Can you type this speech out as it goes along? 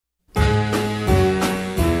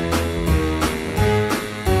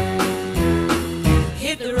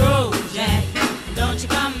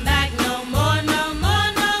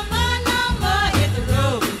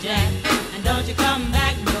you come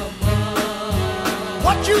back no more.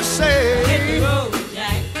 What you say? Hit the road,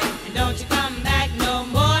 Jack, and don't you come back no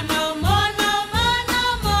more, no more, no more, no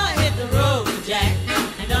more. Hit the road, Jack,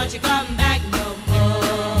 and don't you come back no more.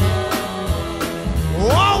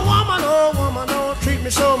 Oh woman, don't treat me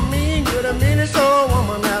so mean. You're the meanest old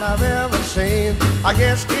woman that I've ever seen. I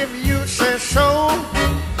guess if you say so,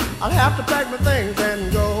 I'll have to pack my things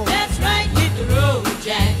and go.